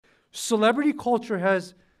Celebrity culture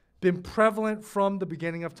has been prevalent from the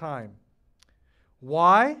beginning of time.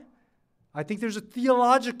 Why? I think there's a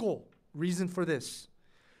theological reason for this.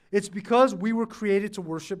 It's because we were created to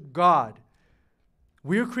worship God.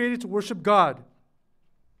 We were created to worship God.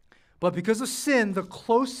 But because of sin, the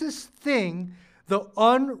closest thing the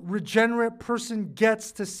unregenerate person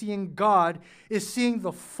gets to seeing God is seeing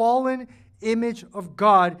the fallen image of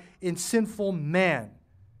God in sinful man.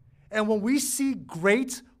 And when we see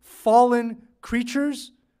great fallen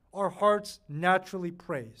creatures, our hearts naturally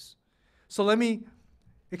praise. So let me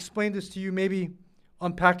explain this to you, maybe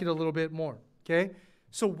unpack it a little bit more, okay?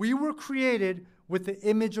 So we were created with the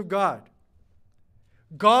image of God.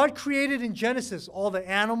 God created in Genesis all the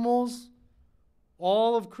animals,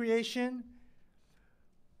 all of creation.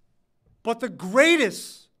 But the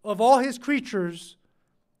greatest of all his creatures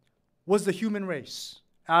was the human race,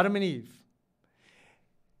 Adam and Eve.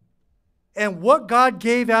 And what God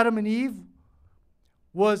gave Adam and Eve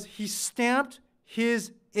was he stamped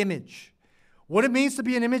his image. What it means to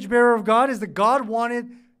be an image bearer of God is that God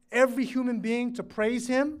wanted every human being to praise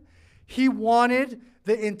him. He wanted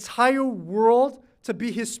the entire world to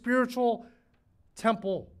be his spiritual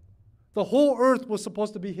temple. The whole earth was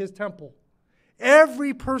supposed to be his temple.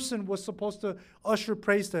 Every person was supposed to usher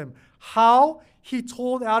praise to him. How? He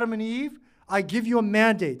told Adam and Eve, I give you a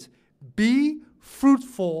mandate. Be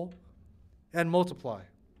fruitful and multiply.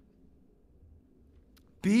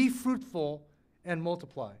 Be fruitful and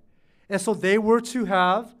multiply. And so they were to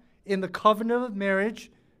have, in the covenant of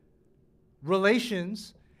marriage,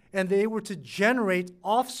 relations, and they were to generate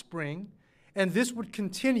offspring, and this would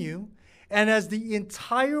continue. And as the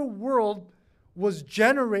entire world was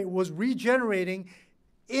regenerating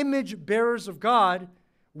image bearers of God,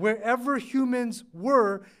 wherever humans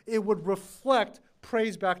were, it would reflect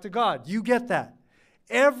praise back to God. You get that?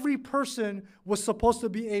 Every person was supposed to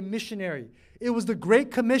be a missionary. It was the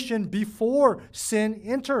Great Commission before sin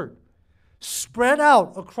entered. Spread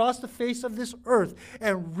out across the face of this earth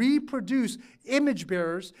and reproduce image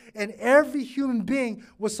bearers, and every human being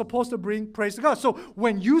was supposed to bring praise to God. So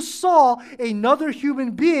when you saw another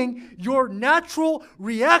human being, your natural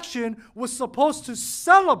reaction was supposed to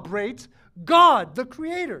celebrate God, the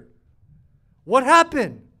Creator. What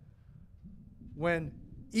happened? When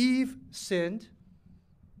Eve sinned,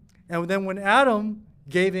 and then when Adam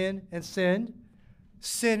gave in and sinned,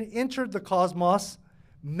 sin entered the cosmos.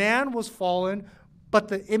 Man was fallen, but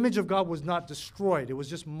the image of God was not destroyed. It was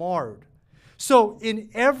just marred. So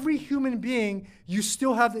in every human being, you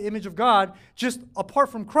still have the image of God. Just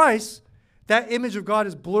apart from Christ, that image of God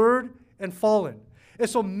is blurred and fallen. And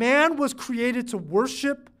so man was created to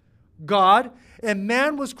worship God, and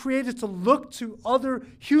man was created to look to other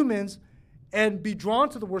humans and be drawn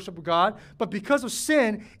to the worship of God. But because of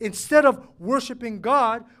sin, instead of worshiping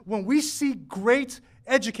God, when we see great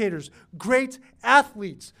educators, great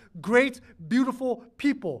athletes, great, beautiful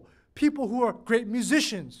people, people who are great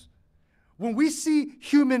musicians, when we see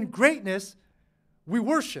human greatness, we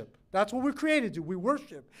worship. That's what we're created to. We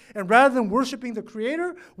worship. And rather than worshiping the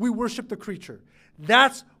Creator, we worship the creature.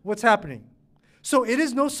 That's what's happening. So it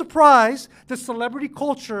is no surprise that celebrity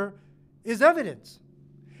culture is evident.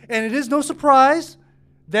 And it is no surprise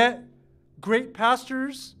that great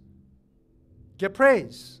pastors get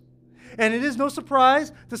praise. And it is no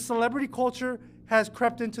surprise that celebrity culture has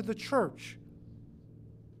crept into the church.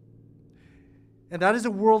 And that is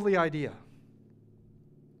a worldly idea.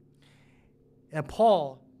 And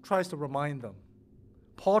Paul tries to remind them.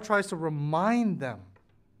 Paul tries to remind them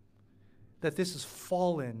that this is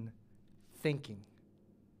fallen thinking.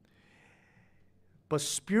 But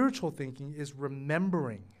spiritual thinking is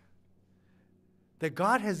remembering that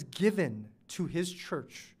God has given to his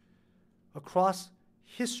church across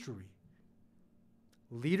history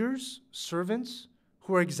leaders, servants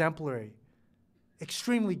who are exemplary,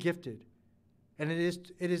 extremely gifted. And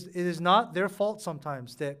it is not their fault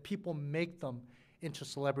sometimes that people make them into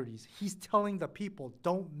celebrities. He's telling the people,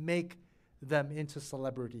 don't make them into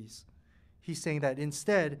celebrities. He's saying that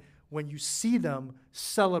instead, when you see them,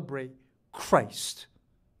 celebrate Christ.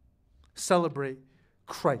 Celebrate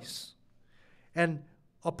Christ. And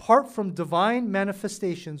apart from divine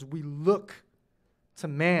manifestations, we look to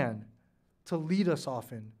man to lead us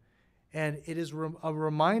often. And it is a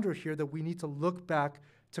reminder here that we need to look back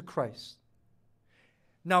to Christ.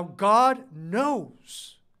 Now, God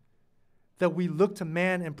knows that we look to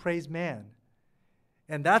man and praise man.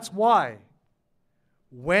 And that's why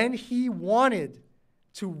when he wanted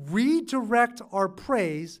to redirect our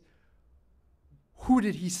praise, who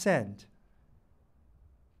did he send?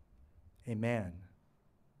 A man.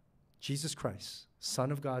 Jesus Christ,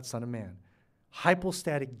 Son of God, Son of Man.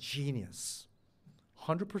 hypostatic genius.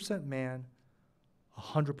 100% man,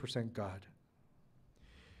 100% God.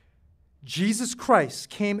 Jesus Christ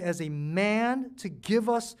came as a man to give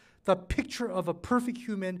us the picture of a perfect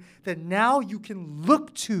human that now you can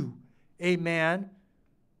look to a man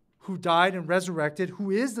who died and resurrected,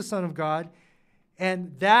 who is the Son of God,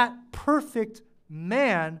 and that perfect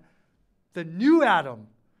man, the new Adam,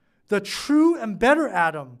 the true and better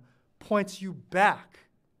Adam, points you back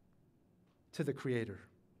to the Creator.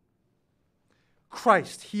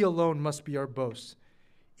 Christ, He alone must be our boast.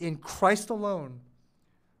 In Christ alone,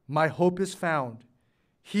 my hope is found.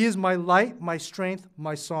 He is my light, my strength,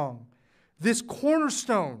 my song. This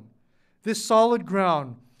cornerstone, this solid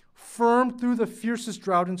ground, firm through the fiercest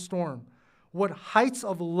drought and storm. What heights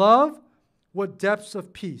of love, what depths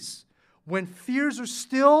of peace. When fears are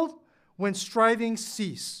stilled, when strivings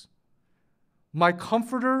cease. My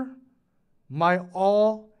comforter, my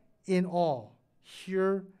all in all.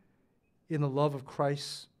 Here in the love of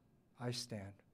Christ I stand.